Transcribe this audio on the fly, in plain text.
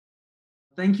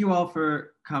Thank you all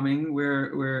for coming.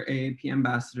 We're AAP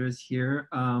ambassadors here.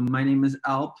 My name is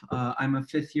Alp. I'm a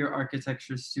fifth year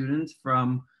architecture student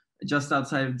from just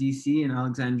outside of DC in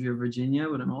Alexandria, Virginia,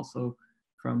 but I'm also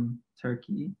from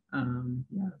Turkey.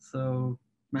 So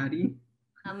Maddie.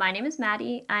 My name is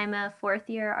Maddie. I'm a fourth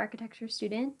year architecture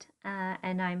student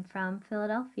and I'm from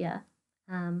Philadelphia.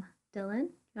 Dylan,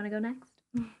 you want to go next?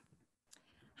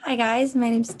 Hi guys,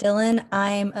 my name's Dylan.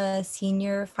 I'm a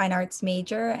senior fine arts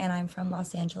major and I'm from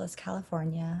Los Angeles,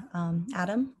 California.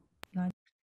 Adam, you want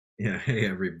Yeah, hey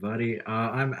everybody.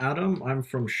 I'm Adam. I'm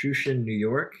from Shushin, New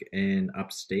York, in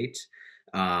upstate.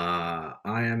 I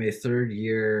am a third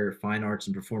year fine arts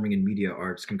and performing and media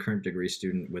arts concurrent degree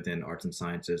student within arts and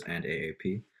sciences and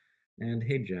AAP. And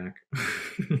hey, Jack.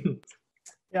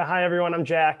 Yeah, hi everyone, I'm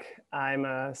Jack. I'm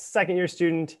a second year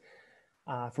student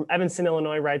from Evanston,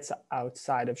 Illinois, right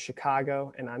outside of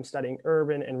Chicago, and I'm studying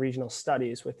urban and regional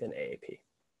studies within AAP.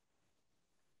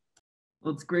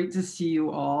 Well, it's great to see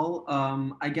you all.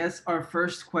 I guess our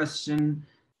first question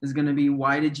is going to be,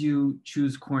 why did you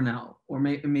choose Cornell? Or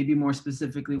maybe more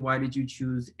specifically, why did you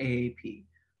choose AAP?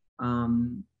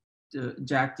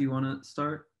 Jack, do you want to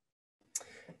start?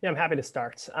 Yeah, I'm happy to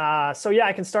start. So yeah,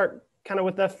 I can start kind of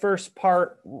with the first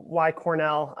part, why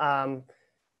Cornell,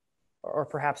 or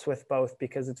perhaps with both,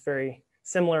 because it's very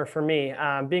similar for me.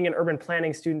 Being an urban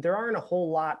planning student, there aren't a whole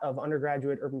lot of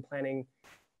undergraduate urban planning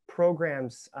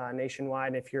programs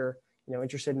nationwide. If you're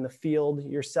interested in the field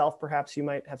yourself, perhaps you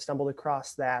might have stumbled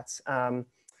across that.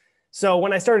 So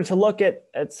when I started to look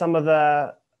at some of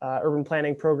the urban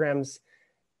planning programs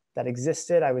that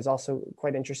existed, I was also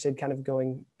quite interested kind of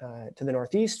going to the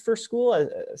Northeast for school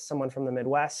as someone from the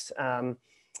Midwest.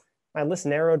 My list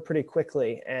narrowed pretty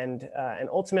quickly. And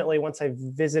ultimately, once I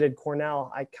visited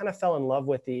Cornell, I kind of fell in love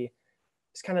with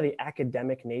just kind of the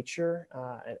academic nature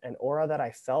and aura that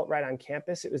I felt right on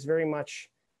campus. It was very much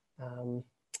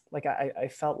like I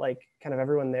felt like kind of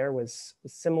everyone there was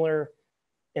similar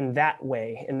in that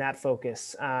way, in that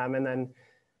focus. And then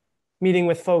meeting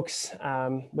with folks,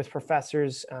 with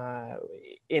professors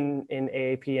in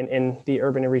AAP and in the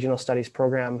Urban and Regional Studies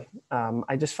program,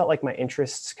 I just felt like my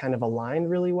interests kind of aligned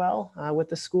really well with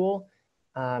the school,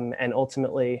 and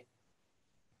ultimately,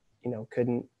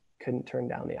 couldn't turn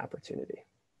down the opportunity.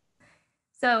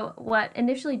 So what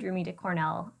initially drew me to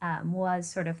Cornell was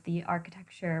sort of the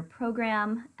architecture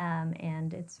program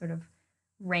and its sort of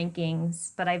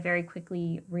rankings, but I very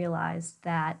quickly realized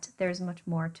that there's much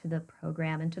more to the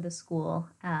program and to the school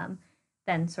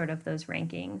than sort of those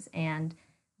rankings. And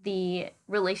the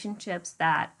relationships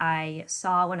that I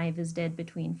saw when I visited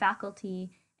between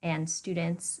faculty and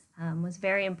students was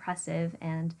very impressive,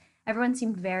 and everyone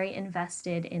seemed very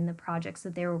invested in the projects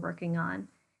that they were working on.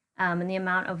 And the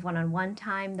amount of one-on-one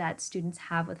time that students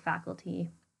have with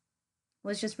faculty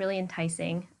was just really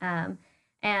enticing.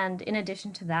 And in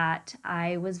addition to that,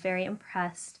 I was very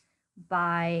impressed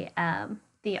by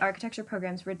the architecture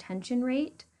program's retention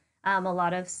rate. A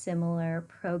lot of similar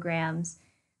programs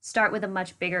start with a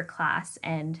much bigger class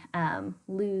and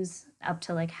lose up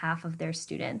to like half of their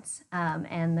students.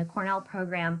 And the Cornell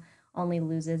program only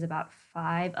loses about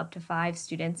up to five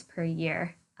students per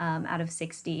year out of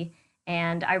 60.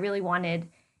 And I really wanted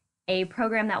a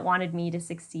program that wanted me to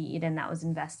succeed and that was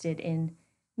invested in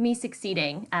me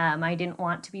succeeding. I didn't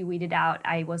want to be weeded out.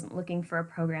 I wasn't looking for a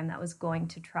program that was going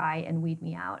to try and weed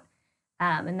me out.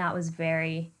 And that was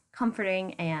very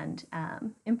comforting and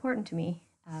important to me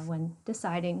when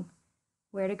deciding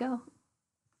where to go.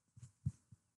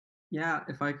 Yeah,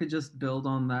 if I could just build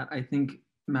on that, I think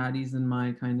Maddie's and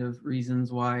my kind of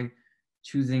reasons why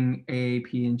choosing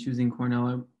AAP and choosing Cornell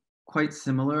are quite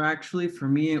similar, actually. For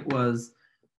me, it was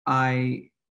I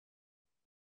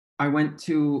went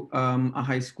to a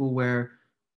high school where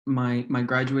my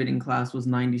graduating class was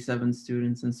 97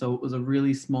 students, and so it was a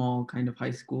really small kind of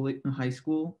high school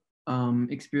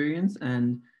experience.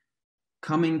 And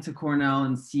coming to Cornell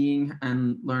and seeing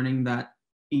and learning that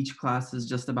each class is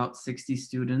just about 60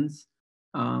 students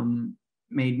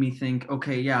made me think,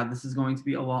 okay, yeah, this is going to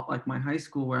be a lot like my high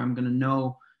school, where I'm going to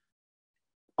know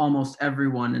almost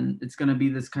everyone, and it's going to be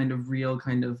this kind of real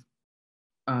kind of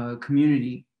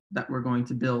community that we're going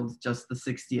to build, just the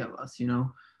 60 of us,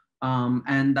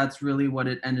 and that's really what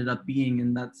it ended up being.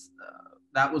 And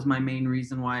that was my main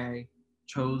reason why I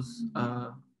chose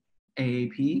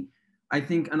AAP. I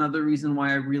think another reason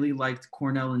why I really liked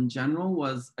Cornell in general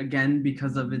was, again,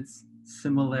 because of its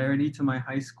similarity to my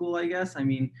high school, I guess. I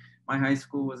mean, my high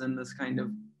school was in this kind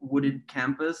of wooded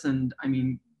campus, and I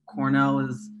mean, Cornell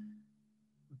is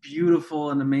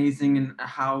beautiful and amazing in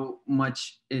how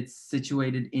much it's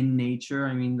situated in nature.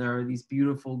 I mean, there are these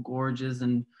beautiful gorges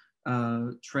and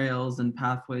trails and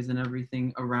pathways and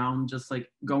everything around, just like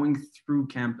going through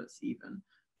campus even.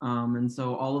 And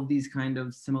so all of these kind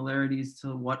of similarities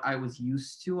to what I was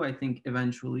used to, I think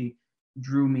eventually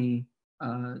drew me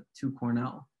to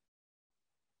Cornell.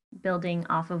 Building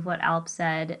off of what Alp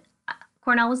said,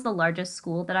 Cornell was the largest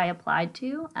school that I applied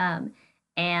to.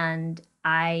 And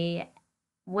I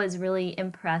was really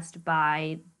impressed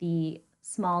by the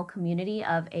small community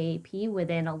of AAP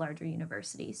within a larger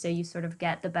university. So you sort of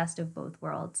get the best of both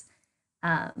worlds,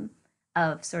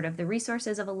 of sort of the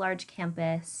resources of a large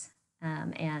campus,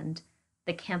 and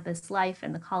the campus life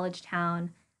and the college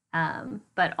town,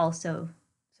 but also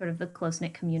sort of the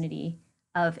close-knit community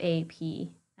of AAP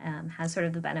has sort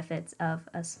of the benefits of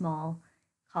a small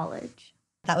college.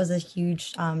 That was a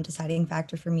huge deciding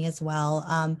factor for me as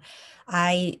well.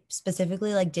 I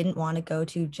specifically didn't want to go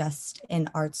to just an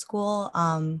art school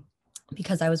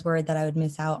because I was worried that I would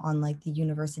miss out on the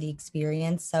university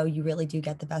experience. So you really do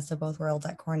get the best of both worlds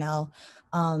at Cornell.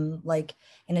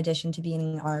 In addition to being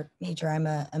an art major, I'm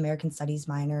an American Studies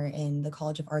minor in the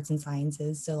College of Arts and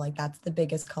Sciences. So that's the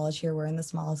biggest college here. We're in the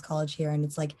smallest college here. And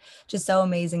it's just so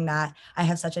amazing that I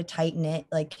have such a tight knit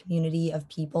community of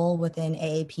people within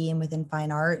AAP and within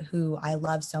fine art who I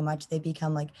love so much. They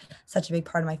become such a big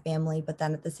part of my family. But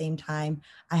then at the same time,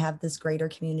 I have this greater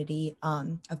community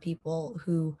of people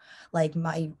who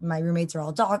my roommates are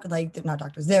all they're not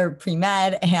doctors, they're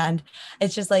pre-med. And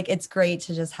it's just it's great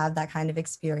to just have that kind of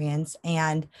experience.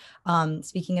 And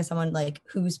speaking as someone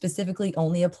who specifically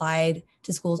only applied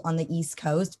to schools on the East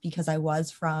Coast because I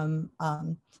was from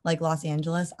Los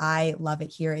Angeles, I love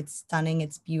it here. It's stunning.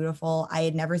 It's beautiful. I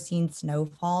had never seen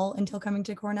snowfall until coming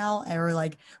to Cornell,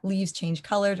 or leaves change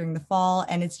color during the fall.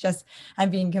 And it's just,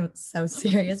 I'm being so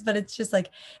serious, but it's just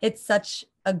it's such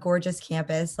a gorgeous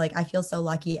campus. I feel so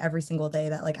lucky every single day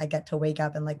that I get to wake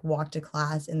up and walk to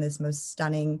class in this most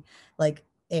stunning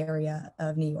area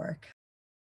of New York.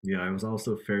 Yeah, I was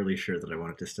also fairly sure that I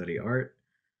wanted to study art,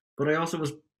 but I also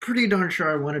was pretty darn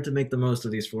sure I wanted to make the most of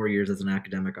these 4 years as an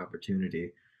academic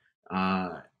opportunity.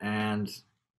 And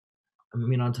I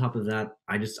mean, on top of that,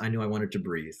 I knew I wanted to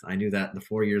breathe. I knew that the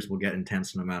 4 years will get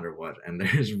intense no matter what, and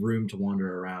there's room to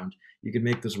wander around. You can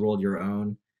make this world your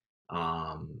own,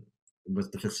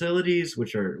 with the facilities,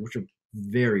 which are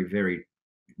very, very,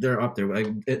 they're up there.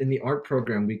 In the art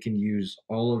program, we can use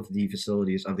all of the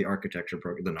facilities of the architecture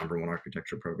program, the number one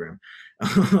architecture program.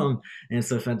 And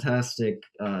it's a fantastic,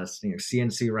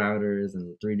 CNC routers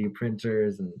and 3D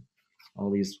printers and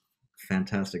all these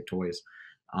fantastic toys,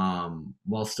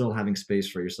 while still having space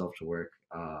for yourself to work.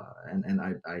 And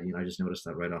I just noticed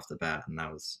that right off the bat, and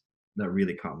that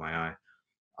really caught my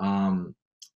eye.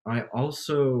 I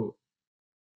also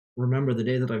remember the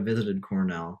day that I visited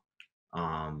Cornell.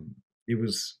 It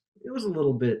was a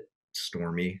little bit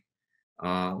stormy,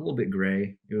 a little bit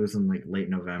gray. It was in late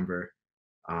November,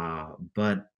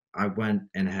 but I went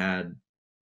and had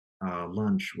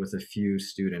lunch with a few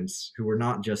students who were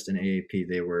not just in AAP.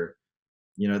 They were,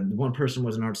 one person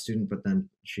was an art student, but then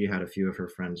she had a few of her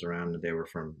friends around, and they were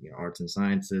from arts and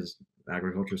sciences,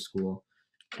 agriculture school,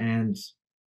 and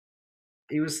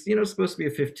it was supposed to be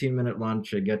a 15-minute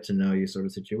lunch, a get to know you sort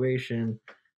of situation,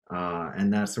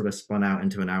 and that sort of spun out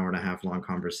into an hour and a half long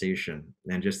conversation,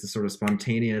 and just the sort of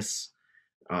spontaneous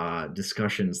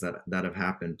discussions that have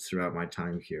happened throughout my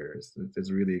time here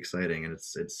is really exciting. And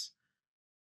it's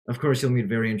of course you'll meet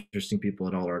very interesting people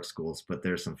at all art schools, but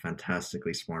there's some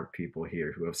fantastically smart people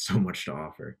here who have so much to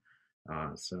offer.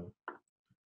 So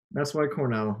that's why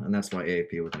Cornell, and that's why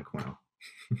AAP within Cornell.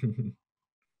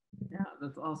 Yeah,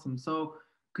 that's awesome. So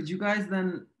could you guys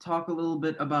then talk a little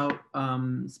bit about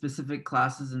specific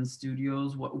classes and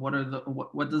studios? What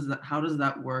does that, how does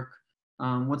that work?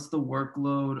 What's the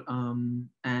workload,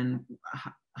 and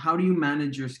how do you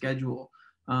manage your schedule?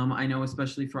 I know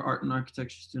especially for art and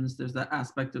architecture students, there's that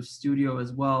aspect of studio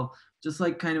as well. Just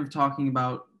kind of talking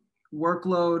about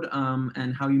workload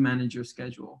and how you manage your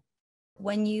schedule.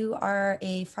 When you are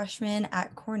a freshman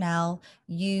at Cornell,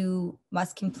 you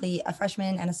must complete, a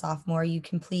freshman and a sophomore, you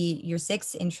complete your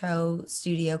 6 intro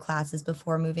studio classes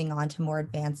before moving on to more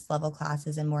advanced level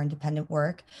classes and more independent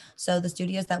work. So the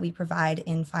studios that we provide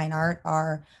in fine art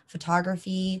are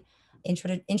photography,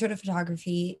 intro to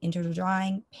photography, intro to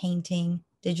drawing, painting,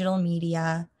 digital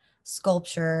media,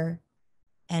 sculpture,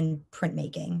 and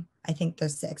printmaking. I think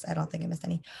there's 6. I don't think I missed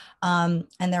any. And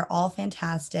they're all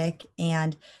fantastic.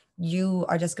 And you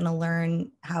are just going to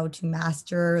learn how to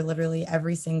master literally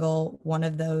every single one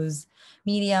of those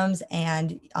mediums.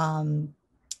 And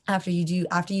after you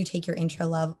take your intro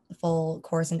level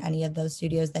course in any of those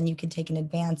studios, then you can take an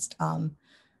advanced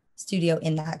studio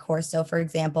in that course. So for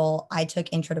example, I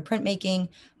took intro to printmaking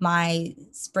my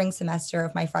spring semester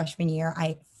of my freshman year.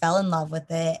 I fell in love with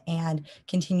it and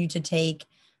continued to take,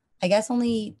 I guess,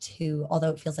 only two,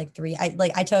 although it feels like three.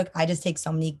 I just take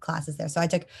so many classes there. So I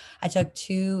took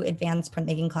two advanced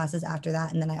printmaking classes after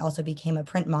that. And then I also became a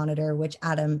print monitor, which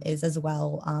Adam is as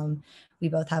well. We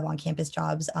both have on-campus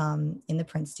jobs in the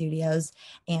print studios,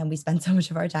 and we spend so much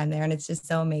of our time there, and it's just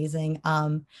so amazing.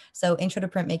 So intro to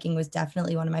printmaking was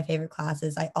definitely one of my favorite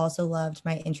classes. I also loved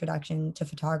my introduction to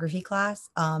photography class.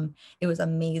 It was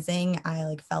amazing. I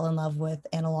like fell in love with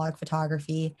analog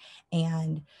photography,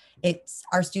 and it's,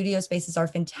 our studio spaces are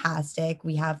fantastic.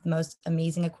 We have the most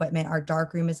amazing equipment. Our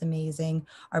dark room is amazing.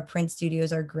 Our print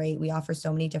studios are great. We offer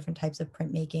so many different types of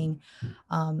printmaking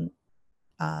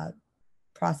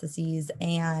processes,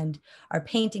 and our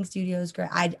painting studio is great.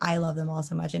 I love them all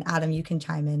so much. And Adam, you can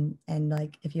chime in and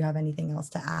like if you have anything else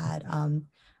to add.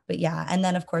 But yeah, and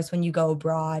then of course when you go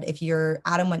abroad, if you're,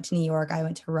 Adam went to New York, I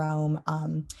went to Rome,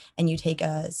 and you take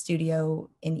a studio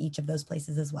in each of those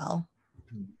places as well.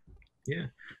 Yeah.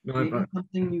 No, Maybe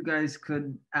something you guys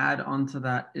could add onto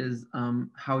that is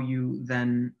how you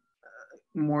then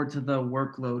more to the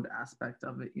workload aspect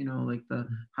of it, you know, like the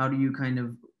how do you kind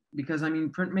of, because I mean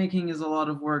printmaking is a lot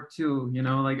of work too, you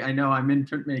know, like I know I'm in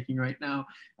printmaking right now,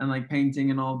 and like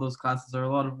painting and all those classes are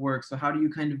a lot of work. So how do you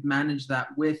kind of manage that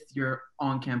with your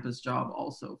on-campus job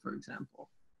also, for example?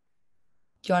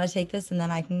 Do you want to take this and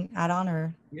then I can add on,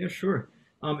 or? Yeah, sure.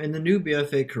 In the new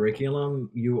BFA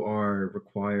curriculum, you are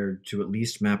required to at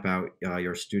least map out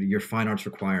your fine arts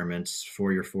requirements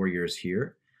for your 4 years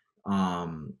here,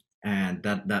 and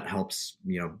that helps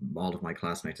all of my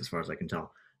classmates as far as I can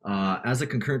tell. As a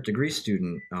concurrent degree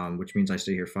student, which means I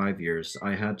stay here 5 years,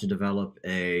 I had to develop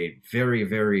a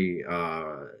very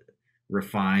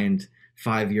refined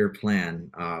 5 year plan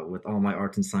with all my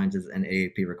arts and sciences and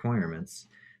AAP requirements,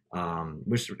 in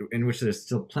which there's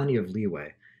still plenty of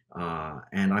leeway.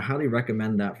 And I highly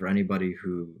recommend that for anybody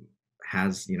who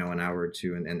has, an hour or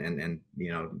two, and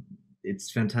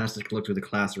it's fantastic to look through the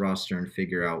class roster and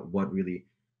figure out what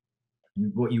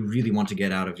you really want to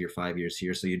get out of your 5 years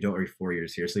here, so you don't, or 4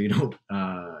 years here, so you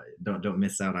don't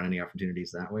miss out on any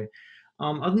opportunities that way.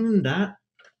 Other than that,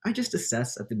 I just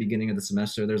assess at the beginning of the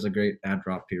semester. There's a great add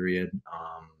drop period.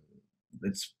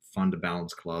 It's fun to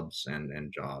balance clubs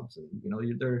and jobs, and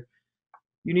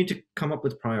you need to come up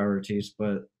with priorities,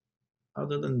 but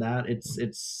other than that,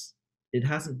 it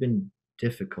hasn't been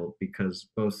difficult, because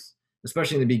both,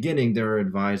 especially in the beginning, there are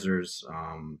advisors.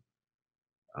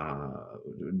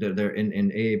 There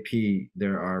in AAP,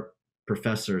 there are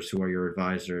professors who are your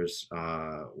advisors,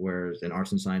 whereas in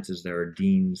arts and sciences there are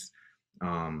deans,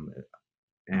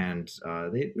 and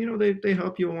they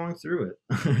help you along through it.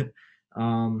 I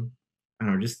don't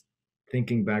know, just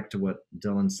thinking back to what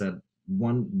Dylan said,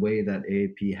 one way that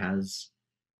AAP has,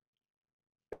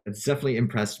 it's definitely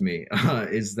impressed me,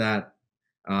 is that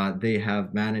they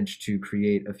have managed to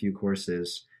create a few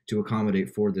courses to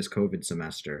accommodate for this COVID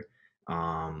semester.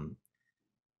 I'm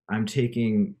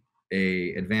taking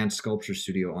a advanced sculpture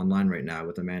studio online right now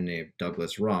with a man named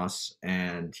Douglas Ross,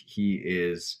 and he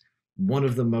is one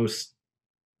of the most,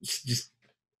 just,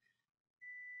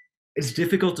 it's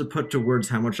difficult to put to words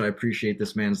how much I appreciate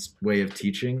this man's way of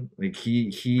teaching. Like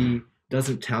he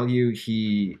doesn't tell you,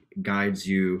 he guides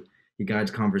you. He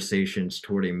guides conversations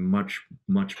toward a much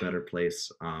better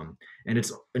place, and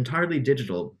it's entirely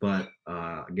digital. But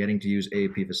getting to use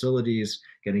AAP facilities,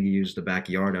 getting to use the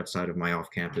backyard outside of my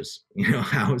off-campus,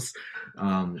 house,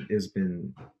 has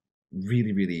been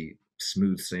really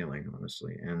smooth sailing,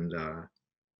 honestly. And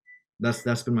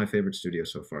that's been my favorite studio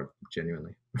so far,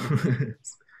 genuinely.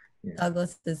 Yeah.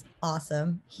 Douglas is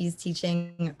awesome. He's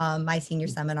teaching my senior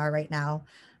seminar right now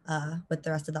with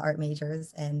the rest of the art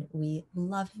majors, and we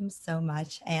love him so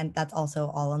much. And that's also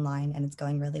all online, and it's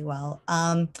going really well.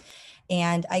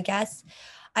 And I guess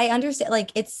I understand,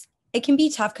 like, it can be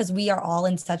tough because we are all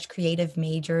in such creative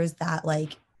majors that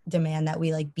like demand that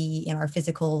we like be in our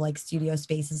physical like studio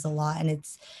spaces a lot. And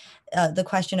it's the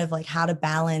question of like how to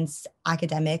balance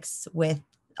academics with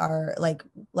our like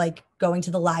going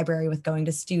to the library with going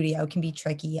to studio can be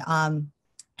tricky.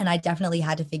 And I definitely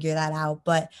had to figure that out.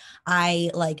 But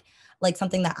I like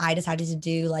something that I decided to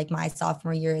do like my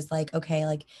sophomore year is like, okay,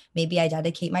 like maybe I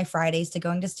dedicate my Fridays to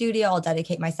going to studio. I'll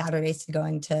dedicate my Saturdays to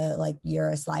going to like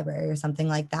Uris library or something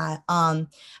like that. And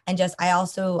just, I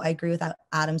agree with what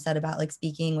Adam said about like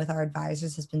speaking with our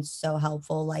advisors has been so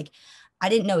helpful. Like I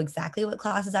didn't know exactly what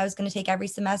classes I was going to take every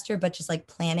semester, but just like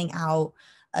planning out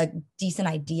a decent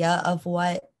idea of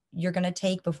what you're going to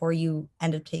take before you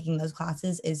end up taking those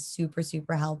classes is super,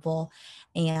 super helpful,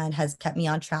 and has kept me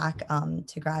on track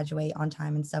to graduate on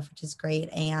time and stuff, which is great.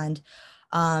 And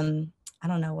I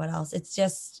don't know what else.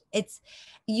 It's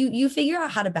you figure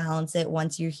out how to balance it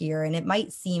once you're here, and it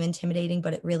might seem intimidating,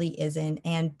 but it really isn't.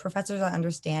 And professors are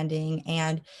understanding,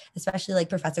 and especially like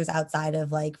professors outside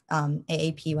of like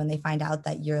AAP, when they find out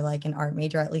that you're like an art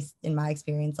major, at least in my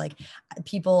experience, like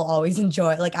people always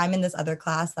enjoy, like I'm in this other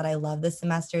class that I love this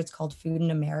semester. It's called Food in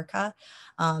America.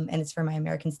 And it's for my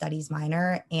American Studies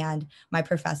minor. And my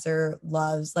professor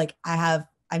loves, like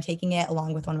I'm taking it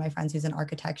along with one of my friends who's in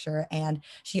architecture, and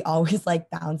she always like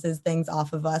bounces things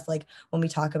off of us. Like when we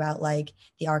talk about like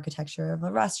the architecture of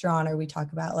a restaurant, or we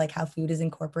talk about like how food is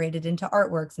incorporated into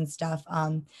artworks and stuff.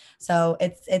 So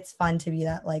it's fun to be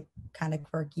that like kind of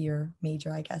quirkier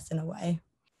major, I guess, in a way.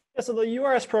 Yeah, so the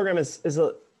URS program is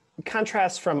a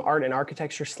contrast from art and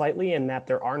architecture slightly in that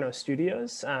there are no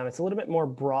studios. It's a little bit more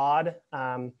broad,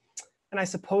 and I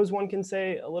suppose one can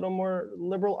say a little more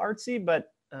liberal artsy,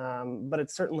 but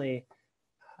it's certainly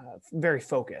very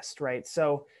focused, right?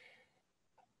 So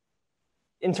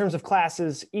in terms of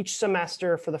classes, each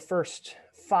semester for the first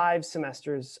 5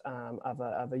 semesters of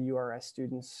a URS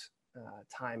student's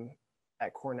time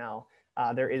at Cornell,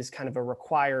 there is kind of a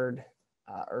required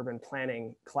urban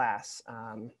planning class,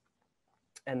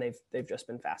 and they've just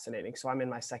been fascinating. So I'm in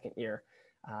my second year,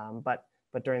 but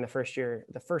during the first year,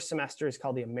 the first semester is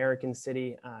called the American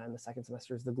City, and the second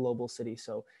semester is the Global City.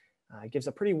 So it gives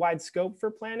a pretty wide scope for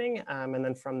planning, and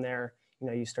then from there,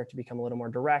 you start to become a little more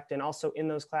direct. And also in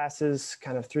those classes,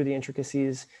 kind of through the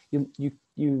intricacies,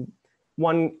 you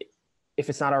one, if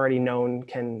it's not already known,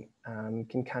 can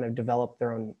kind of develop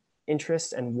their own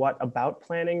interests and what about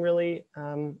planning really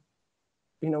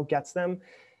gets them.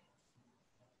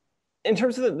 In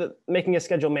terms of the making a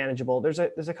schedule manageable, there's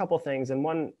a couple of things, and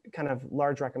one kind of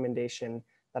large recommendation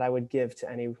that I would give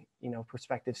to any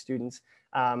prospective students.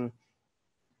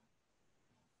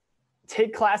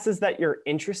 Take classes that you're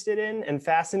interested in and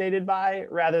fascinated by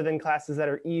rather than classes that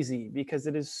are easy, because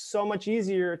it is so much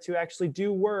easier to actually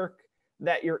do work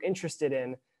that you're interested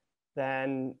in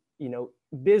than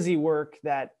busy work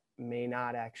that may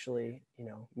not actually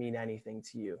mean anything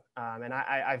to you. And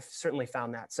I've certainly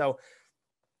found that. So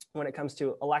when it comes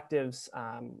to electives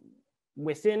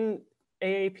within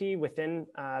AAP, within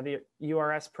the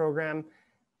URS program,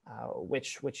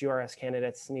 which URS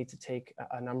candidates need to take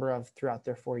a number of throughout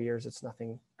their 4 years. It's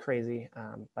nothing crazy,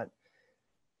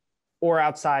 or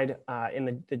outside in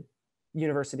the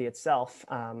university itself,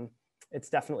 it's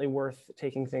definitely worth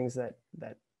taking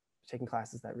taking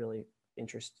classes that really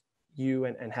interest you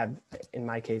and have, in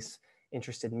my case,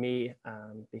 interested me,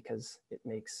 because it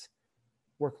makes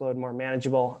workload more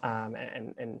manageable,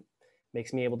 and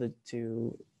makes me able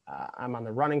to I'm on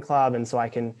the running club, and so I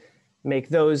can make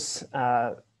those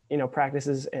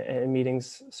practices and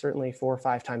meetings certainly 4 or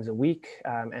 5 times a week,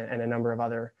 and a number of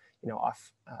other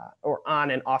off or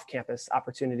on and off campus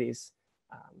opportunities,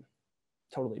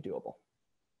 totally doable.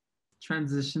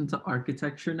 Transition to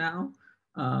architecture now.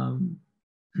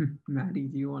 Maddie,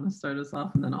 do you want to start us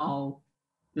off, and then I'll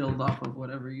build off of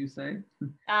whatever you say?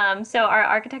 So our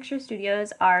architecture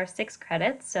studios are 6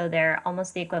 credits, so they're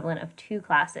almost the equivalent of 2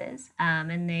 classes,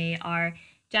 and they are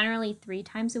generally 3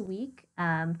 times a week,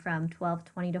 from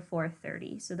 12:20 to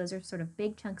 4:30. So those are sort of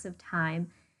big chunks of time,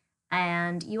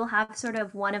 and you will have sort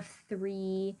of one of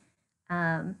 3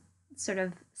 sort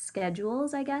of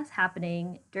schedules, I guess,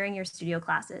 happening during your studio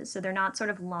classes. So they're not sort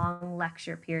of long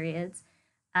lecture periods.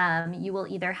 You will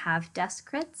either have desk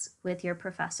crits with your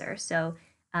professor. So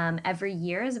every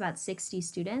year is about 60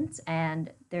 students,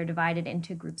 and they're divided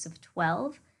into groups of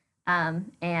 12.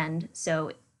 And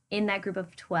so in that group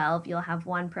of 12, you'll have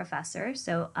one professor.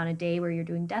 So on a day where you're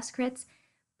doing desk crits,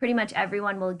 pretty much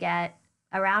everyone will get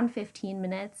around 15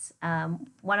 minutes,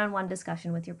 one-on-one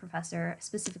discussion with your professor,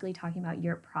 specifically talking about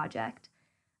your project.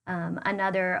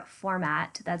 Another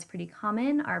format that's pretty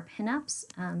common are pinups.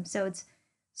 So it's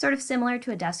sort of similar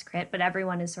to a desk crit, but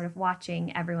everyone is sort of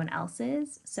watching everyone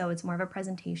else's. So it's more of a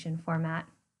presentation format.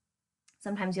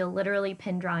 Sometimes you'll literally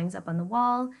pin drawings up on the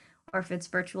wall, or if it's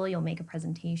virtual, you'll make a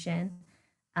presentation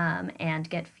and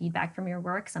get feedback from your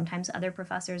work. Sometimes other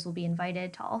professors will be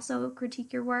invited to also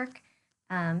critique your work.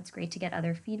 It's great to get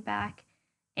other feedback.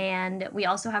 And we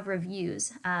also have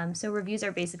reviews. So reviews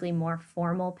are basically more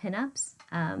formal pinups.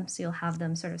 So you'll have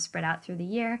them sort of spread out through the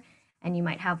year, and you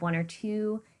might have 1 or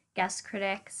 2 guest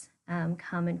critics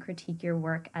come and critique your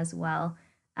work as well.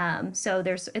 So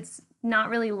it's not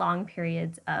really long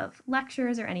periods of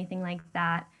lectures or anything like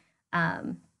that.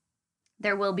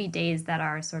 There will be days that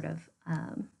are sort of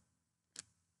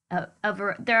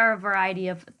there are a variety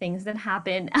of things that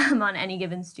happen on any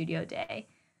given studio day.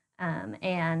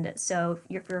 And so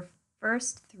your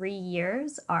first 3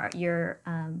 years you're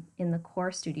in the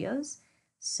core studios.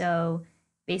 So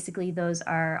basically those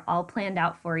are all planned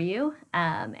out for you,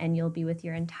 and you'll be with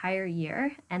your entire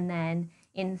year. And then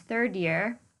in third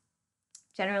year,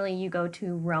 generally you go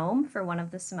to Rome for one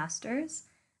of the semesters,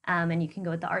 and you can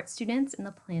go with the art students and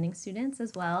the planning students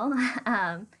as well.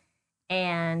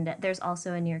 And there's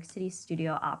also a New York City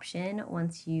studio option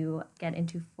once you get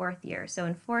into fourth year. So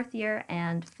in fourth year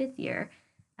and fifth year,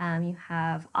 you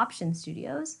have option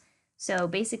studios. So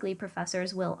basically,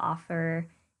 professors will offer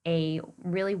a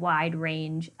really wide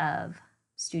range of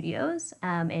studios,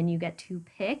 and you get to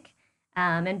pick.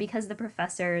 And because the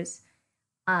professors,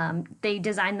 they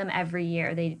design them every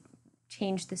year, they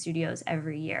change the studios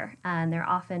every year, and they're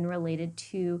often related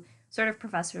to sort of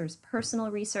professors' personal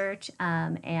research,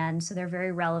 and so they're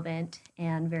very relevant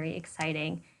and very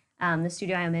exciting. The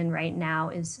studio I'm in right now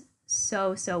is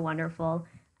so wonderful,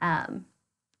 and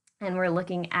we're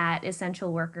looking at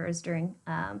essential workers during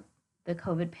the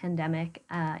COVID pandemic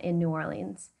in New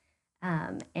Orleans,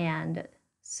 and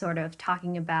sort of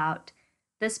talking about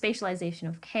the spatialization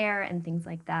of care and things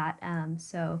like that.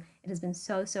 So it has been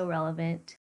so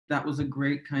relevant. That was a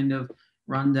great kind of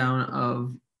rundown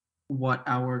of what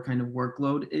our kind of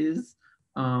workload is.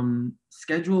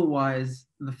 Schedule wise,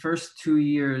 the first 2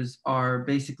 years are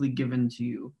basically given to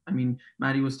you. I mean,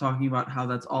 Maddie was talking about how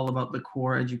that's all about the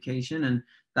core education, and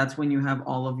that's when you have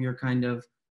all of your kind of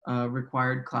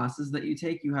required classes that you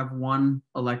take. You have one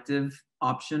elective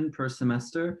option per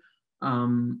semester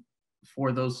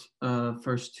for those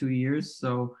first 2 years.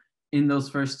 So in those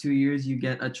first 2 years, you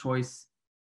get a choice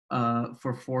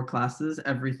for 4 classes.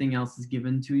 Everything else is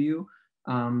given to you.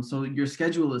 So your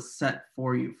schedule is set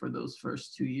for you for those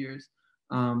first 2 years.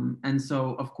 And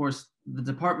so, of course, the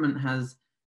department has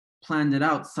planned it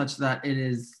out such that it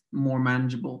is more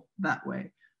manageable that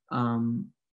way.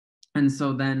 And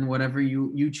so then whatever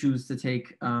you choose to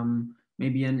take,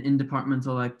 maybe an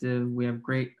in-departmental elective, we have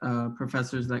great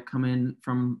professors that come in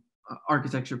from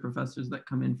architecture professors that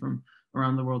come in from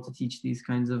around the world to teach these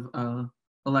kinds of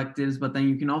electives, but then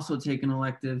you can also take an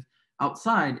elective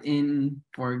outside in,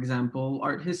 for example,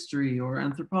 art history or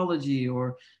anthropology,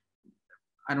 or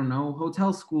I don't know,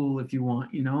 hotel school if you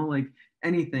want, like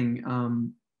anything.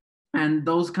 And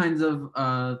those kinds of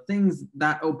things,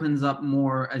 that opens up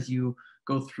more as you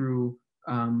go through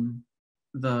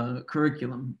the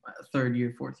curriculum, third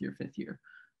year, fourth year, fifth year.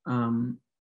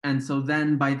 And so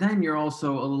then by then you're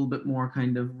also a little bit more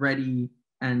kind of ready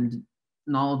and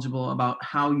knowledgeable about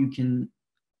how you can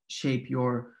shape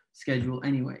your schedule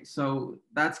anyway. So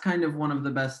that's kind of one of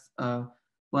the best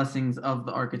blessings of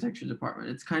the architecture department.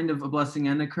 It's kind of a blessing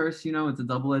and a curse, it's a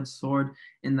double-edged sword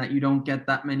in that you don't get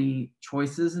that many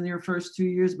choices in your first 2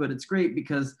 years, but it's great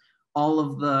because all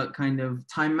of the kind of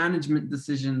time management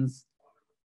decisions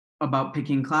about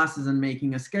picking classes and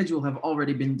making a schedule have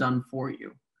already been done for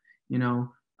you,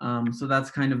 so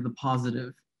that's kind of the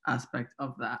positive aspect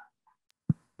of that.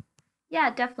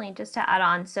 Yeah, definitely. Just to add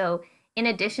on, so in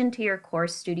addition to your core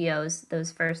studios,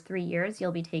 those first 3 years,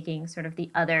 you'll be taking sort of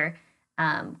the other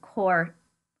core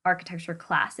architecture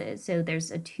classes. So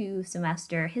there's a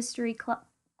 2-semester history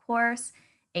course,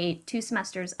 2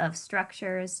 semesters of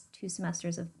structures, 2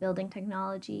 semesters of building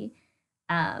technology,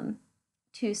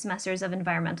 2 semesters of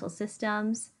environmental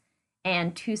systems,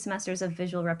 and 2 semesters of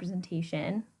visual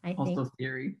representation, I think. Also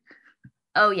theory.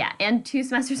 Oh, yeah, and 2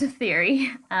 semesters of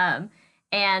theory.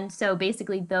 And so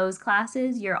basically those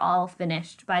classes, you're all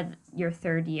finished by your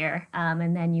third year.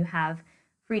 And then you have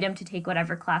freedom to take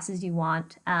whatever classes you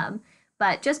want.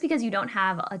 But just because you don't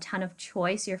have a ton of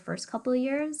choice your first couple of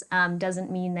years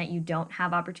doesn't mean that you don't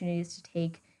have opportunities to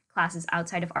take classes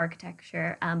outside of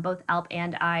architecture. Both Alp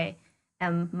and I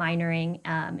am minoring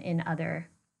in other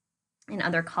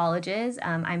colleges.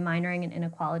 I'm minoring in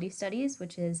inequality studies,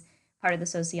 which is part of the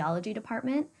sociology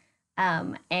department.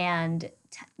 And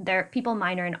there people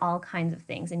minor in all kinds of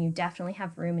things, and you definitely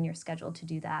have room in your schedule to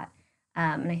do that.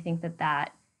 And I think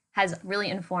that has really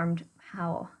informed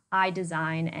how I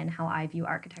design and how I view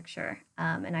architecture.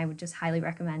 And I would just highly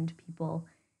recommend people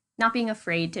not being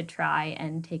afraid to try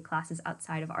and take classes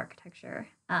outside of architecture.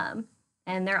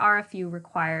 And there are a few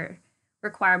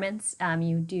requirements.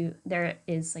 There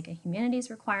is like a humanities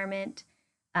requirement,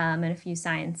 and a few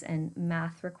science and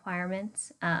math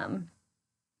requirements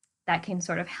that can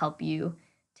sort of help you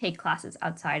take classes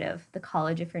outside of the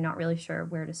college if you're not really sure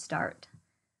where to start.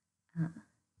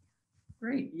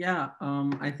 Great. Yeah.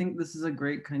 I think this is a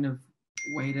great kind of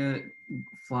way to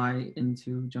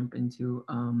jump into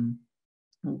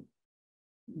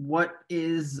what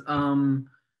is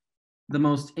the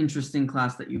most interesting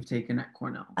class that you've taken at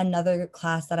Cornell? Another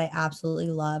class that I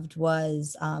absolutely loved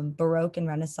was Baroque and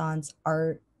Renaissance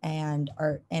art and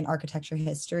architecture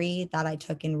history that I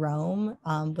took in Rome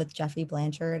with Jeffrey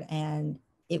Blanchard, and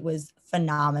it was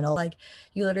phenomenal. Like,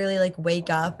 you literally like wake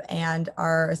up and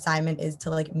our assignment is to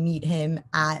like meet him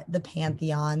at the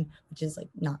Pantheon, which is like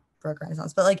not Baroque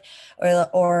Renaissance, but like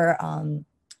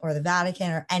or the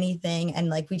Vatican or anything. And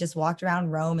like we just walked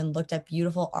around Rome and looked at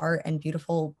beautiful art and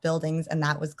beautiful buildings, and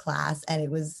that was class, and it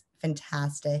was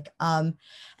fantastic. And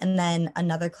then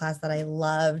another class that I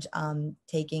loved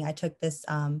taking, I took this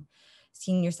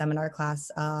senior seminar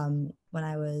class when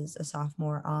I was a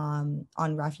sophomore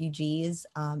on refugees.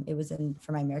 It was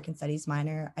for my American Studies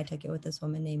minor. I took it with this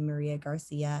woman named Maria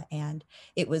Garcia, and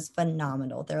it was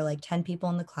phenomenal. There were like 10 people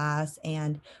in the class,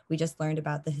 and we just learned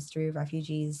about the history of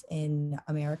refugees in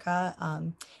America.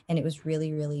 And it was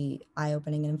really, really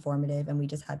eye-opening and informative, and we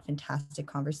just had fantastic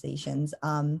conversations.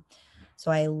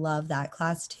 So I love that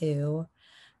class too.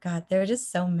 God, there are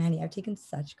just so many. I've taken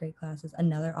such great classes.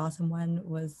 Another awesome one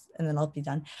was, and then I'll be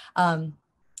done.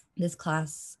 This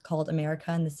class called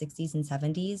America in the 60s and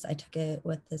 70s. I took it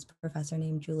with this professor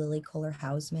named Julie Kohler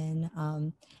Hausman.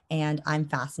 And I'm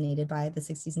fascinated by the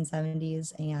 60s and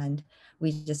 70s. And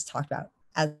we just talked about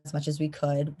as much as we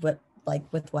could with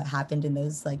what happened in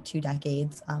those like 2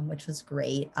 decades, which was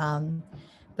great.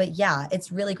 But yeah,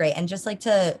 it's really great. And just like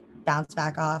to bounce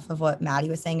back off of what Maddie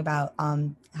was saying about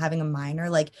having a minor,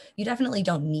 like you definitely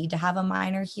don't need to have a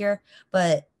minor here,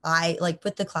 but I like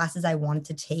with the classes I wanted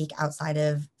to take outside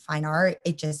of fine art,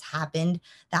 it just happened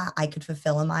that I could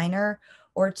fulfill a minor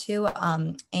or two.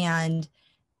 And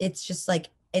it's just like,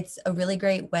 it's a really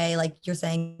great way, like you're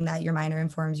saying that your minor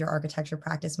informs your architecture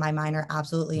practice. My minor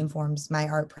absolutely informs my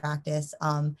art practice.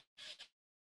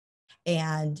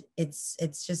 And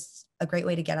it's just a great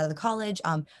way to get out of the college.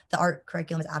 The art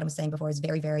curriculum, as Adam was saying before, is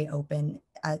very, very open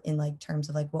in like terms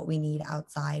of like what we need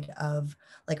outside of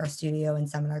like our studio and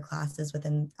seminar classes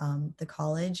within the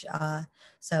college.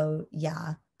 So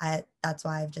yeah, that's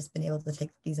why I've just been able to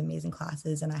take these amazing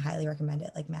classes, and I highly recommend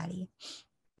it, like Maddie.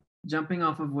 Jumping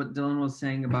off of what Dylan was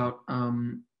saying about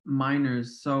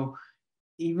minors, so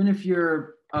even if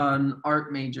you're an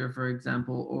art major, for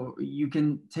example, or you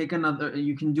can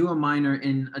do a minor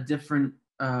in a different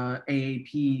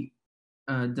AAP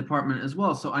department as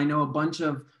well. So I know a bunch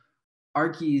of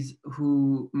archies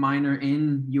who minor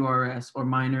in URS or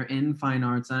minor in fine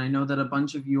arts, and I know that a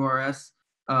bunch of URS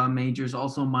majors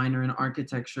also minor in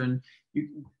architecture, and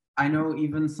I know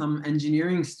even some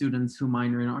engineering students who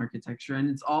minor in architecture, and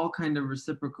it's all kind of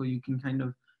reciprocal. You can kind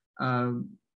of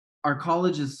our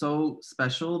college is so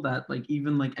special that like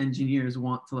even like engineers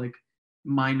want to like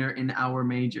minor in our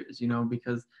majors,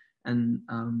 because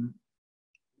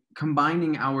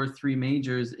combining our 3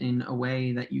 majors in a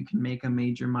way that you can make a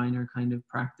major minor kind of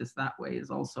practice that way is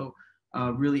also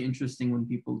really interesting when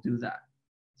people do that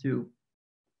too.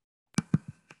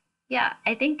 Yeah,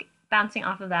 I think bouncing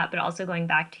off of that, but also going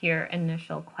back to your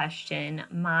initial question,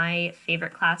 my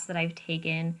favorite class that I've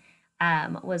taken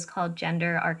was called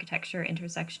Gender Architecture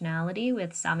Intersectionality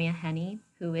with Samia Heni,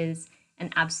 who is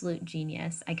an absolute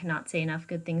genius. I cannot say enough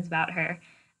good things about her.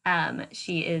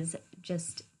 She is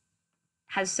just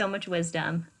has so much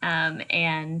wisdom,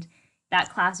 and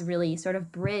that class really sort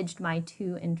of bridged my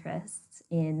 2 interests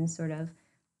in sort of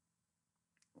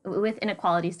with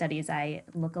inequality studies. I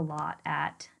look a lot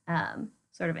at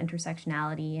sort of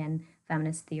intersectionality and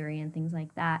feminist theory and things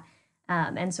like that,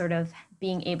 and sort of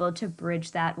being able to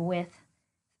bridge that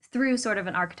through sort of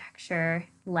an architecture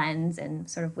lens and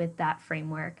sort of with that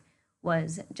framework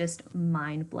was just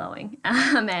mind-blowing.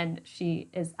 And she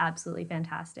is absolutely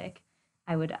fantastic.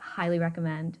 I would highly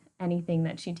recommend anything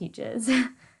that she teaches.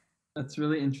 That's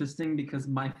really interesting because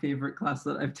my favorite class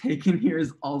that I've taken here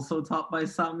is also taught by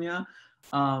Samia.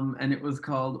 And it was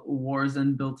called Wars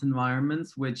and Built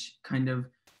Environments, which kind of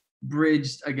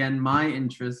bridged again my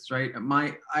interests, right?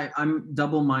 I'm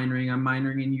double minoring. I'm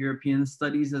minoring in European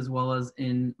studies as well as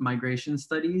in migration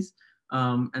studies.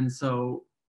 And so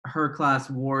her class,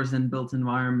 Wars and Built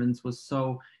Environments, was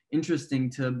so interesting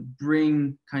to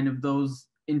bring kind of those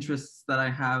interests that I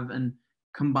have and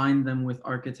combine them with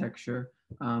architecture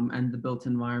and the built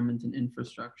environment and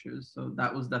infrastructures. So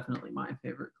that was definitely my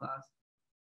favorite class.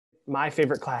 My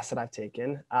favorite class that I've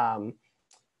taken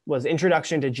was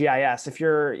Introduction to GIS. If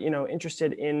you're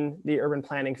interested in the urban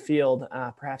planning field,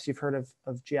 perhaps you've heard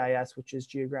of GIS, which is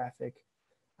Geographic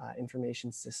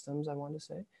Information Systems, I want to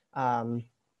say.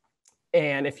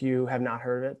 And if you have not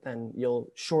heard of it, then you'll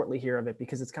shortly hear of it,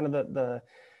 because it's kind of the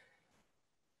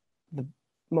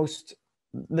most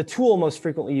the tool most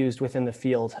frequently used within the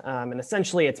field. And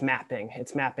essentially it's mapping.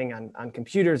 It's mapping on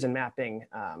computers and mapping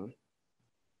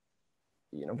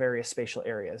various spatial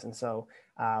areas. And so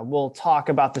we'll talk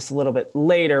about this a little bit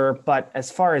later, but as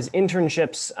far as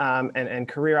internships and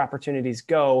career opportunities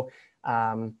go,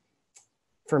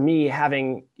 for me,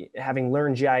 having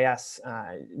learned GIS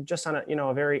just on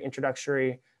a very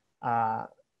introductory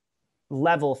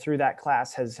level through that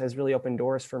class has really opened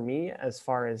doors for me as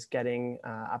far as getting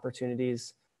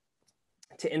opportunities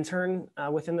to intern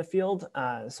within the field.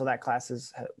 So that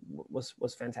class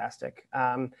was fantastic.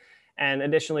 And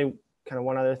additionally, kind of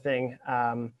one other thing,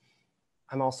 I'm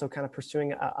also kind of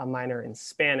pursuing a minor in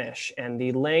Spanish, and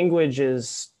the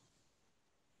languages,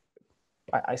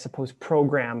 I suppose,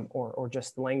 program or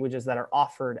just the languages that are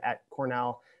offered at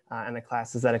Cornell and the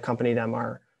classes that accompany them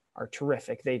are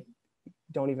terrific. They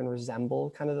don't even resemble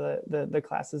kind of the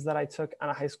classes that I took on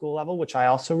a high school level, which I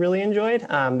also really enjoyed.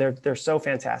 They're so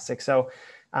fantastic. So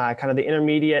kind of the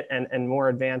intermediate and more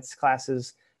advanced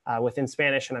classes within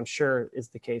Spanish, and I'm sure is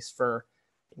the case for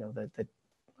the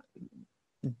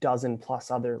dozen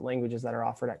plus other languages that are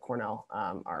offered at Cornell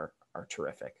are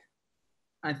terrific.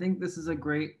 I think this is a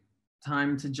great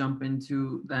time to jump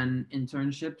into then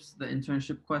internships, the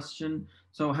internship question.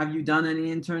 So have you done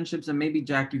any internships? And maybe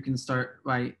Jack, you can start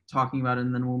by talking about it,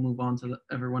 and then we'll move on to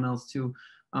everyone else too.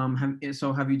 Have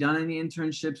you done any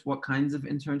internships? What kinds of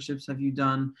internships have you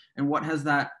done? And what has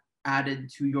that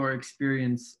added to your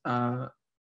experience, to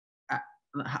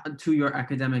your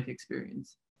academic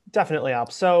experience? Definitely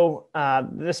helps. So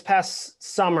this past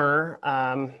summer,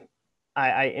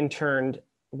 I interned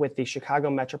with the Chicago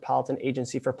Metropolitan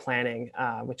Agency for Planning,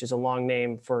 which is a long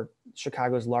name for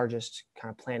Chicago's largest kind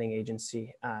of planning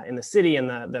agency in the city and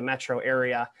the metro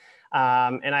area.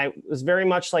 And I was very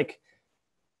much like,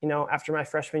 after my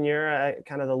freshman year,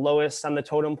 kind of the lowest on the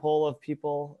totem pole of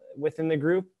people within the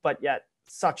group, but yet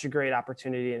such a great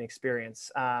opportunity and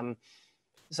experience.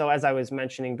 So as I was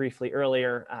mentioning briefly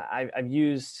earlier, I've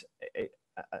used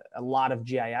a lot of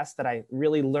GIS that I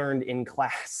really learned in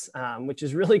class, which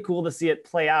is really cool to see it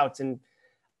play out. And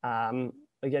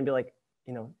again, be like,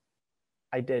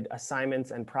 I did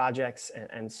assignments and projects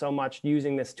and so much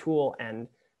using this tool. And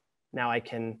now I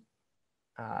can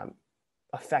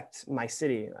affect my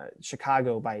city,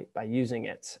 Chicago, by using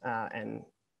it and,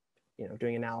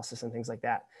 doing analysis and things like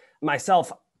that.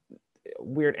 Myself,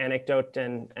 weird anecdote,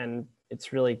 and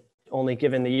it's really only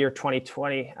given the year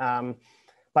 2020.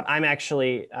 But I'm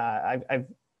actually, I've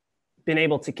been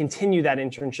able to continue that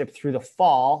internship through the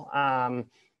fall,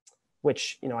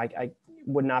 which, I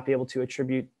would not be able to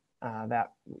attribute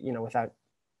that, without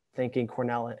thanking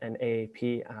Cornell and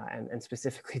AAP and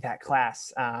specifically that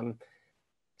class.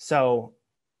 So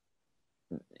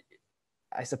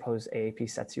I suppose AAP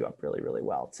sets you up really, really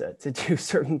well to do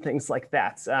certain things like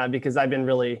that because I've been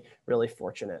really, really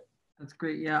fortunate. That's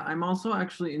great. Yeah, I'm also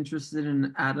actually interested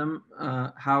in, Adam,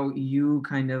 how you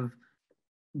kind of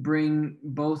bring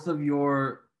both of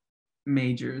your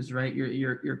majors, right?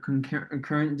 Your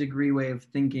current degree way of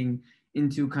thinking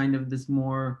into kind of this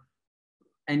more,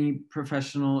 any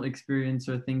professional experience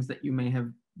or things that you may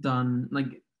have done.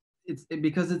 Like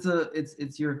because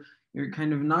you're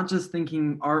kind of not just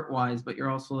thinking art wise, but you're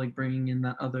also like bringing in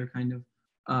that other kind of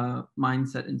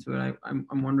mindset into it.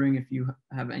 I'm wondering if you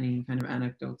have any kind of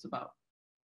anecdotes about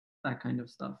that kind of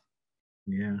stuff.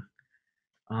 Yeah.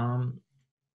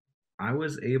 I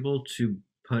was able to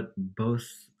put both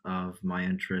of my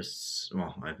interests,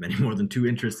 well, I have many more than two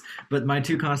interests, but my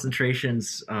two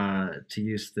concentrations to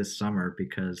use this summer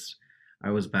because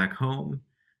I was back home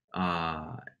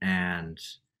and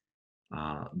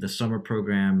the summer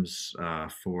programs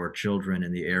for children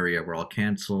in the area were all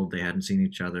canceled. They hadn't seen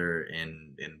each other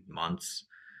in months.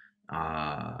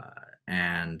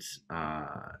 And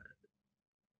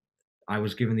I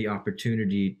was given the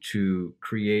opportunity to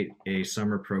create a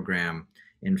summer program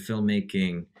in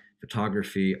filmmaking,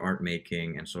 photography, art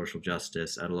making, and social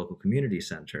justice at a local community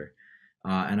center.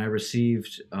 And I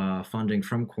received funding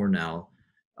from Cornell,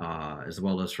 as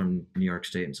well as from New York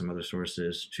State and some other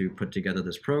sources to put together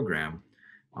this program.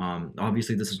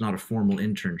 Obviously, this is not a formal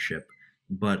internship,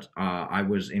 but I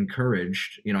was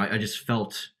encouraged. I just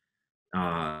felt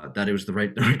that it was the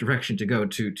right direction to go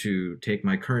to take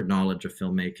my current knowledge of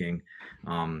filmmaking,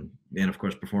 and of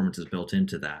course performance is built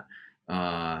into that,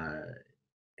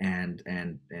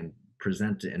 and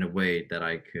present it in a way that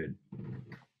I could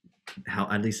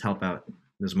at least help out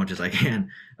as much as I can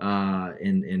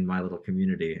in my little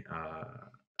community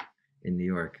in New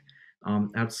York.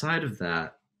 Outside of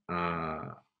that,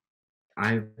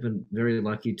 I've been very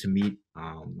lucky to meet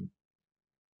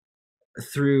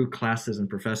through classes and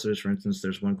professors. For instance,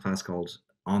 there's one class called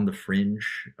On the Fringe,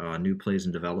 New Plays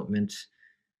in Development,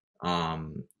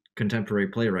 contemporary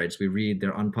playwrights. We read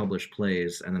their unpublished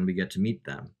plays and then we get to meet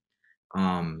them.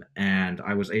 And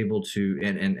I was able to,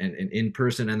 and in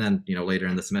person, and then later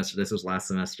in the semester. This was last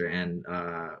semester, and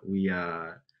we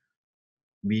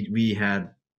had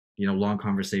long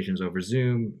conversations over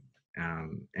Zoom,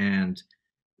 and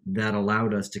that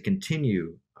allowed us to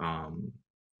continue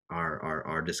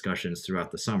our discussions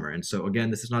throughout the summer. And so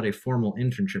again, this is not a formal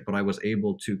internship, but I was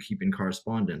able to keep in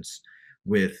correspondence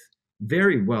with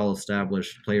very well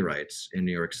established playwrights in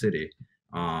New York City,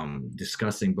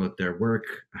 discussing both their work,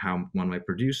 how one might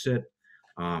produce it,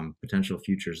 potential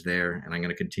futures there, and I'm going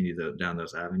to continue down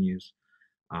those avenues.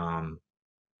 I've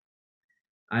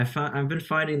been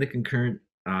finding the concurrent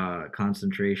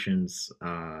concentrations.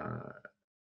 I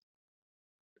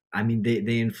mean,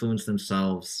 they influence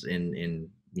themselves in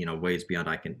ways beyond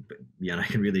I can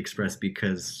really express,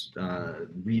 because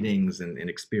readings and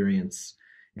experience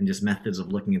and just methods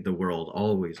of looking at the world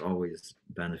always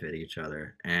benefit each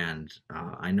other. And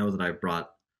I know that I've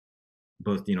brought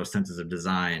both senses of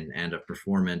design and of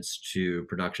performance to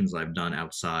productions I've done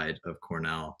outside of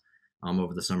Cornell.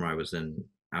 Over the summer I was in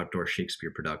outdoor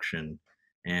Shakespeare production,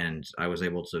 and I was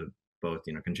able to both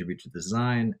contribute to the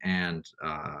design and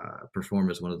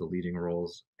perform as one of the leading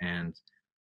roles. And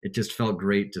it just felt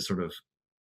great to sort of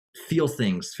feel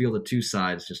the two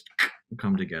sides just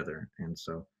come together. And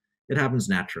so it happens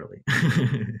naturally.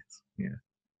 Yeah.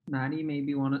 Maddie, maybe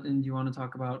do you want to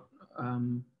talk about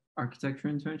architecture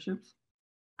internships?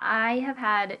 I have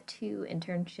had 2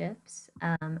 internships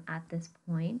at this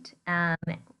point.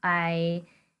 I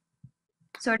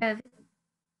sort of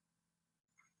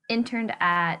interned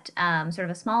at sort of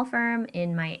a small firm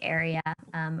in my area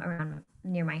around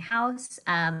near my house.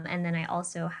 And then I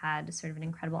also had sort of an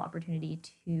incredible opportunity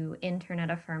to intern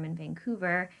at a firm in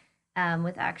Vancouver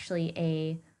with actually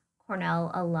a Cornell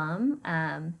alum.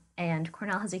 And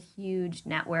Cornell has a huge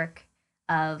network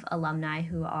of alumni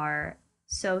who are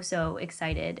so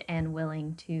excited and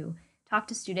willing to talk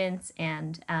to students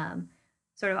and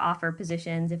sort of offer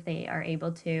positions if they are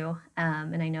able to.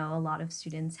 And I know a lot of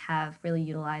students have really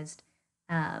utilized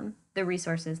the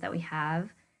resources that we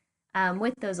have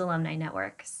with those alumni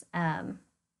networks. And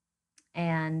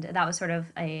that was sort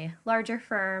of a larger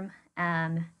firm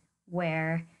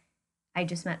where I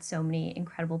just met so many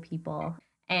incredible people.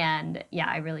 And yeah,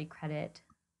 I really credit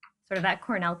sort of that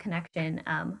Cornell connection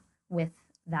with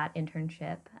that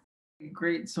internship.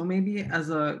 Great. So maybe as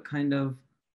a kind of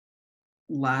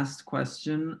last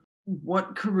question,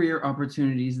 what career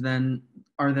opportunities then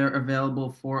are there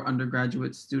available for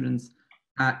undergraduate students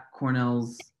at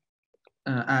Cornell's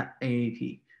at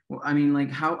AAP? Well, I mean,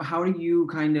 like how do you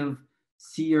kind of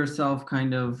see yourself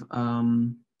kind of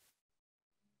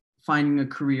finding a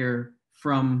career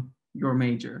from your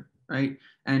major, right?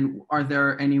 And are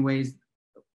there any ways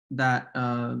that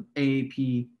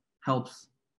AAP helps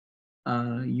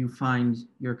you find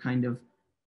your kind of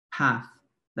path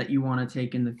that you want to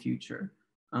take in the future?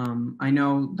 I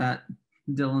know that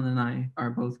Dylan and I are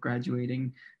both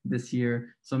graduating this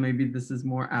year, so maybe this is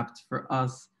more apt for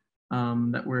us,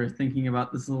 that we're thinking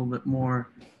about this a little bit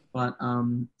more. But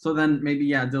so then maybe,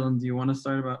 yeah, Dylan, do you want to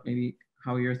start about maybe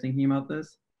how you're thinking about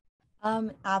this?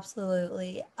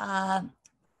 Absolutely.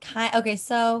 Okay,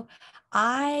 so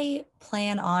I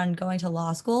plan on going to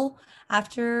law school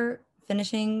after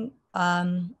finishing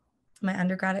my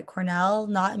undergrad at Cornell.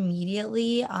 Not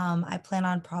immediately. I plan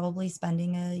on probably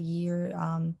spending a year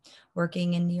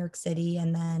working in New York City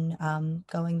and then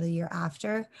going the year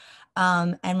after.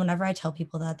 And whenever I tell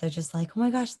people that, they're just like, oh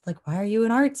my gosh, like, why are you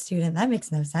an art student? That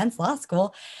makes no sense, law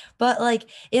school. But like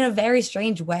in a very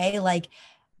strange way, like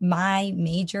my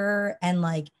major and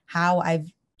like how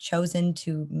I've chosen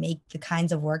to make the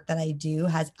kinds of work that I do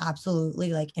has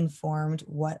absolutely like informed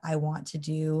what I want to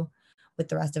do with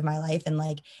the rest of my life. And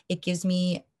like it gives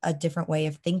me a different way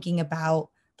of thinking about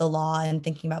the law and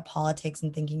thinking about politics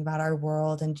and thinking about our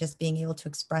world, and just being able to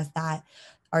express that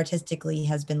artistically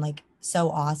has been like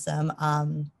so awesome.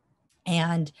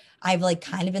 And I've like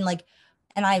kind of been like,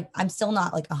 and I'm still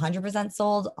not like 100%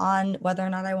 sold on whether or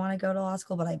not I want to go to law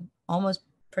school, but I almost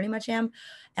pretty much am.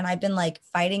 And I've been like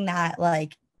fighting that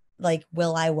like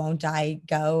will I, won't I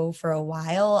go for a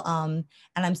while. And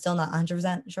I'm still not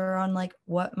 100% sure on like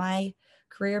what my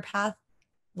career path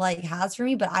like has for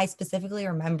me. But I specifically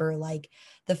remember like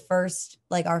the first,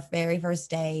 like our very first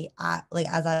day at like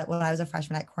when I was a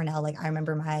freshman at Cornell, like I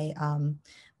remember my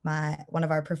one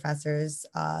of our professors,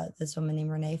 this woman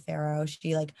named Renee Farrow,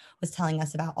 she like was telling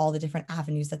us about all the different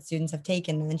avenues that students have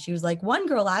taken. And then she was like, one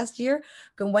girl last year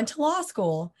went to law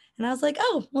school. And I was like,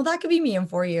 oh, well, that could be me in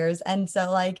 4 years. And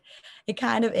so like it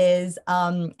kind of is.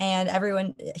 And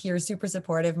everyone here is super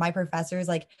supportive. My professors,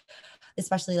 like,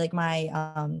 especially like my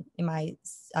in my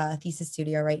thesis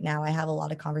studio right now, I have a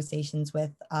lot of conversations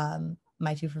with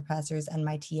my two professors and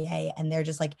my TA, and they're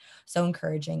just like so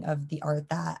encouraging of the art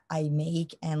that I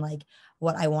make and like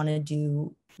what I want to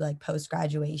do like post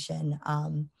graduation.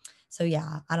 So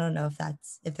yeah, I don't know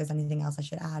if there's anything else I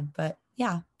should add, but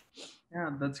yeah.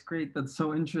 Yeah, that's great. That's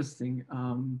so interesting.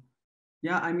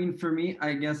 Yeah, I mean, for me,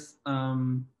 I guess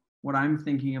what I'm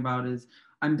thinking about is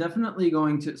I'm definitely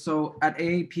going to. So at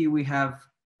AAP, we have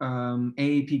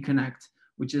AAP Connect,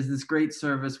 which is this great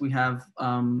service. We have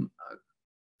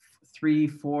 3,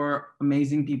 4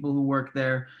 amazing people who work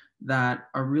there that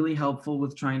are really helpful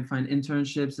with trying to find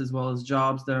internships as well as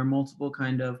jobs. There are multiple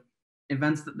kind of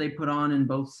events that they put on in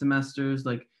both semesters,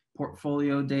 like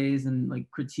portfolio days and like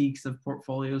critiques of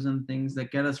portfolios and things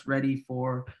that get us ready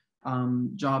for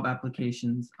job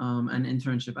applications and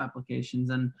internship applications.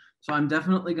 And so I'm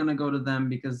definitely going to go to them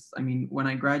because I mean, when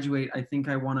I graduate, I think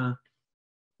I want to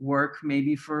work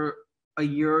maybe for a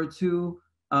year or two.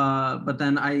 But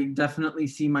then I definitely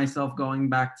see myself going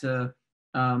back to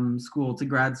school, to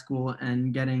grad school,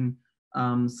 and getting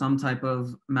some type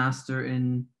of master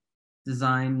in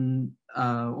design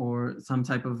or some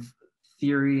type of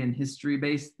theory and history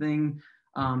based thing.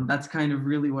 That's kind of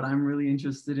really what I'm really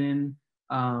interested in.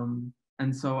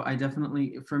 And so I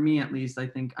definitely, for me at least, I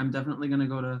think I'm definitely going to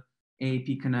go to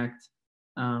AAP Connect,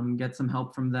 get some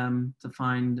help from them to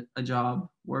find a job,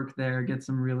 work there, get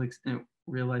some real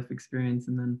life experience,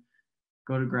 and then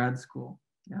go to grad school.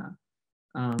 Yeah.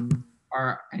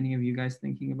 Are any of you guys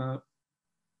thinking about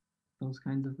those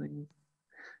kinds of things?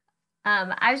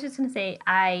 I was just going to say,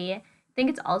 I think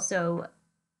it's also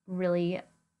really,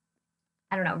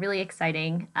 I don't know, really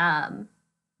exciting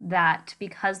that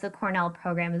because the Cornell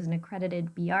program is an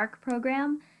accredited BARC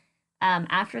program,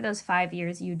 after those 5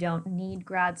 years, you don't need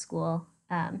grad school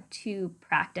to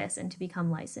practice and to become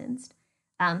licensed.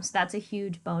 So that's a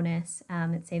huge bonus.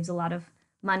 It saves a lot of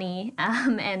money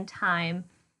and time,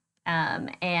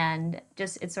 and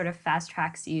just it sort of fast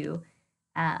tracks you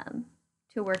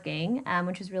to working,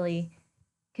 which is really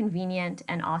convenient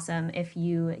and awesome if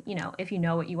if you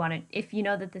know what you want to, if you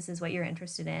know that this is what you're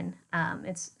interested in.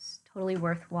 It's totally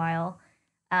worthwhile.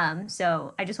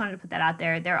 So I just wanted to put that out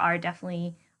there. There are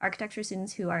definitely architecture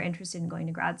students who are interested in going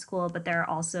to grad school, but there are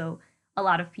also a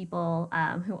lot of people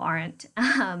who aren't.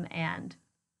 And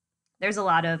there's a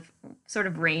lot of sort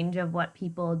of range of what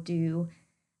people do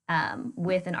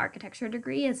with an architecture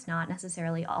degree. It's not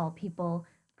necessarily all people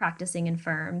practicing in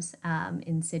firms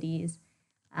in cities.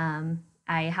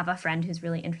 I have a friend who's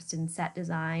really interested in set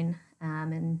design,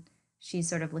 and she's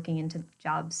sort of looking into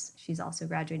jobs. She's also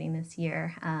graduating this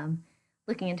year,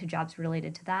 looking into jobs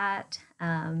related to that.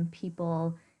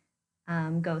 People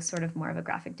go sort of more of a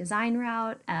graphic design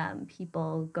route.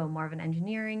 People go more of an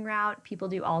engineering route. People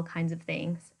do all kinds of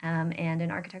things. And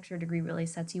an architecture degree really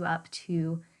sets you up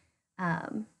to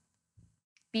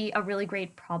be a really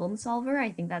great problem solver. I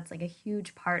think that's like a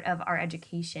huge part of our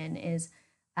education is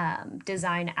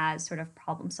design as sort of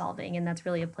problem solving. And that's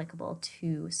really applicable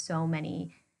to so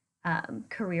many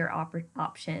career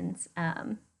options.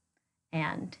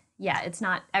 And yeah, it's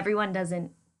not, everyone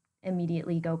doesn't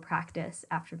immediately go practice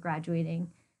after graduating.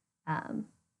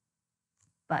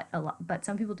 But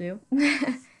some people do.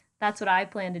 That's what I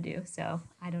plan to do. So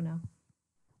I don't know.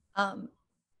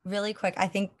 Really quick, I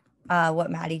think what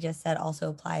Maddie just said also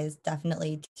applies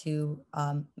definitely to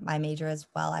my major as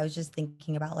well. I was just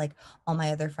thinking about like all my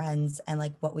other friends and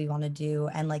like what we want to do.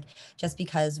 And like, just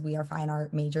because we are fine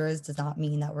art majors does not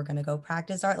mean that we're going to go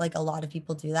practice art. Like a lot of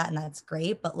people do that and that's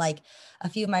great. But like a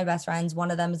few of my best friends, one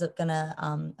of them is going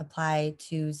to apply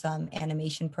to some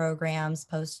animation programs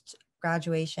post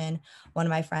graduation. One of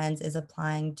my friends is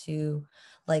applying to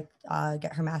like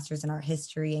get her master's in art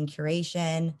history and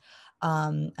curation.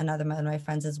 Another one of my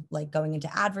friends is like going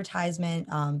into advertisement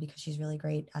because she's really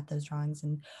great at those drawings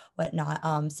and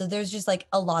whatnot. So there's just like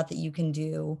a lot that you can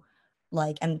do,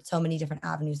 like, and so many different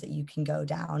avenues that you can go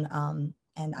down.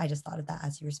 And I just thought of that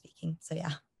as you were speaking. So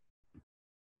yeah.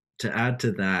 To add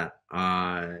to that,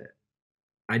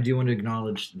 I do want to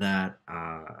acknowledge that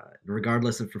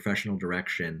regardless of professional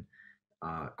direction,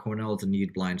 Cornell is a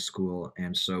need-blind school,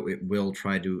 and so it will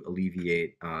try to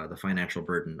alleviate the financial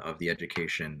burden of the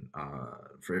education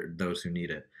for those who need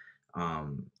it.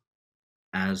 Um,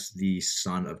 as the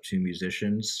son of two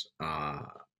musicians,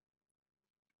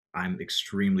 I'm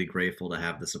extremely grateful to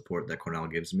have the support that Cornell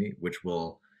gives me, which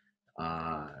will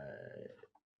uh,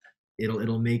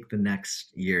 it'll make the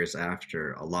next years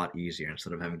after a lot easier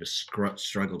instead of having to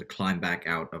struggle to climb back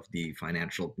out of the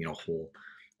financial hole.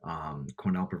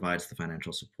 Cornell provides the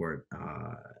financial support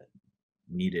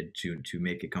needed to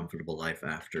make a comfortable life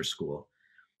after school.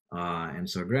 And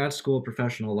so grad school,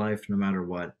 professional life, no matter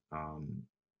what,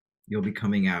 you'll be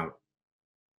coming out,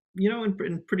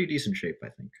 in pretty decent shape, I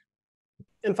think.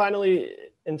 And finally,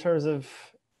 in terms of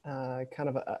kind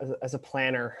of as a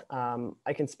planner,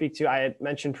 I can speak to. I had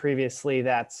mentioned previously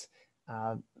that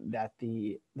that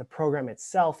the program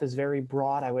itself is very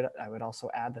broad. I would also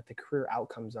add that the career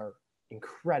outcomes are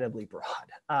incredibly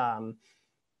broad.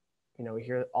 We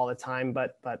hear it all the time,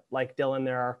 but like Dylan,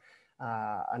 there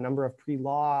are a number of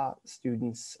pre-law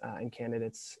students and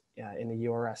candidates in the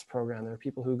URS program. There are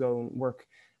people who go and work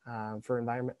for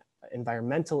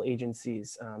environmental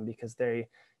agencies because they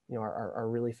are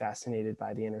really fascinated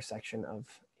by the intersection of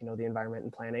the environment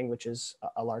and planning, which is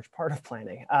a large part of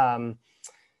planning.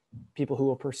 People who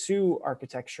will pursue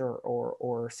architecture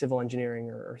or civil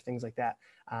engineering or things like that.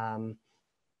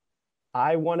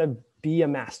 I want to be a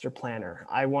master planner.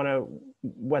 I want to,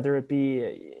 whether it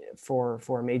be for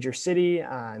a major city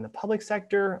in the public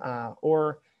sector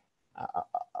or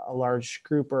a large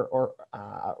group or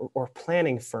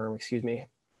planning firm, excuse me,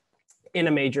 in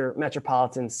a major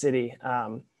metropolitan city.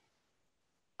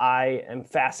 I am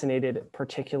fascinated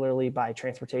particularly by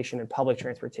transportation and public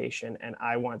transportation, and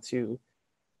I want to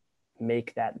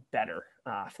make that better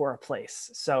for a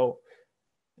place. So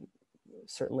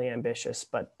certainly ambitious,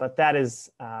 but that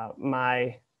is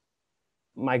my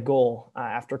goal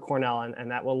after Cornell,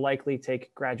 and that will likely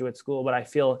take graduate school, but I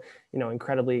feel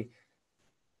incredibly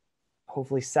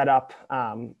hopefully set up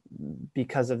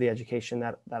because of the education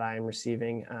that I am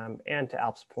receiving, and to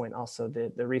Alp's point, also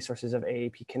the resources of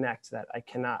AAP Connect that I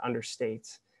cannot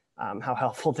understate how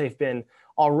helpful they've been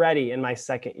already in my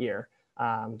second year.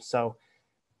 So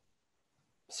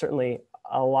certainly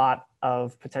a lot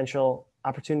of potential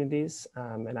opportunities,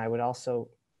 and I would also,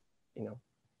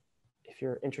 if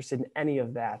you're interested in any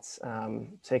of that,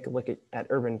 take a look at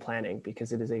urban planning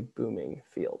because it is a booming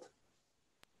field.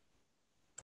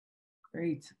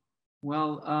 Great.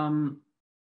 Well,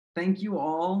 thank you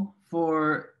all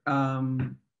for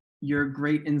your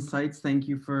great insights. Thank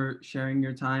you for sharing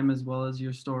your time as well as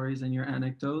your stories and your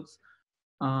anecdotes.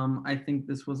 I think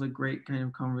this was a great kind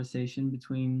of conversation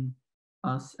between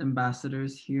us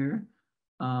ambassadors here.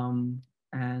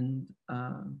 And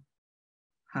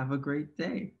have a great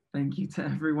day. Thank you to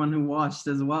everyone who watched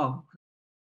as well.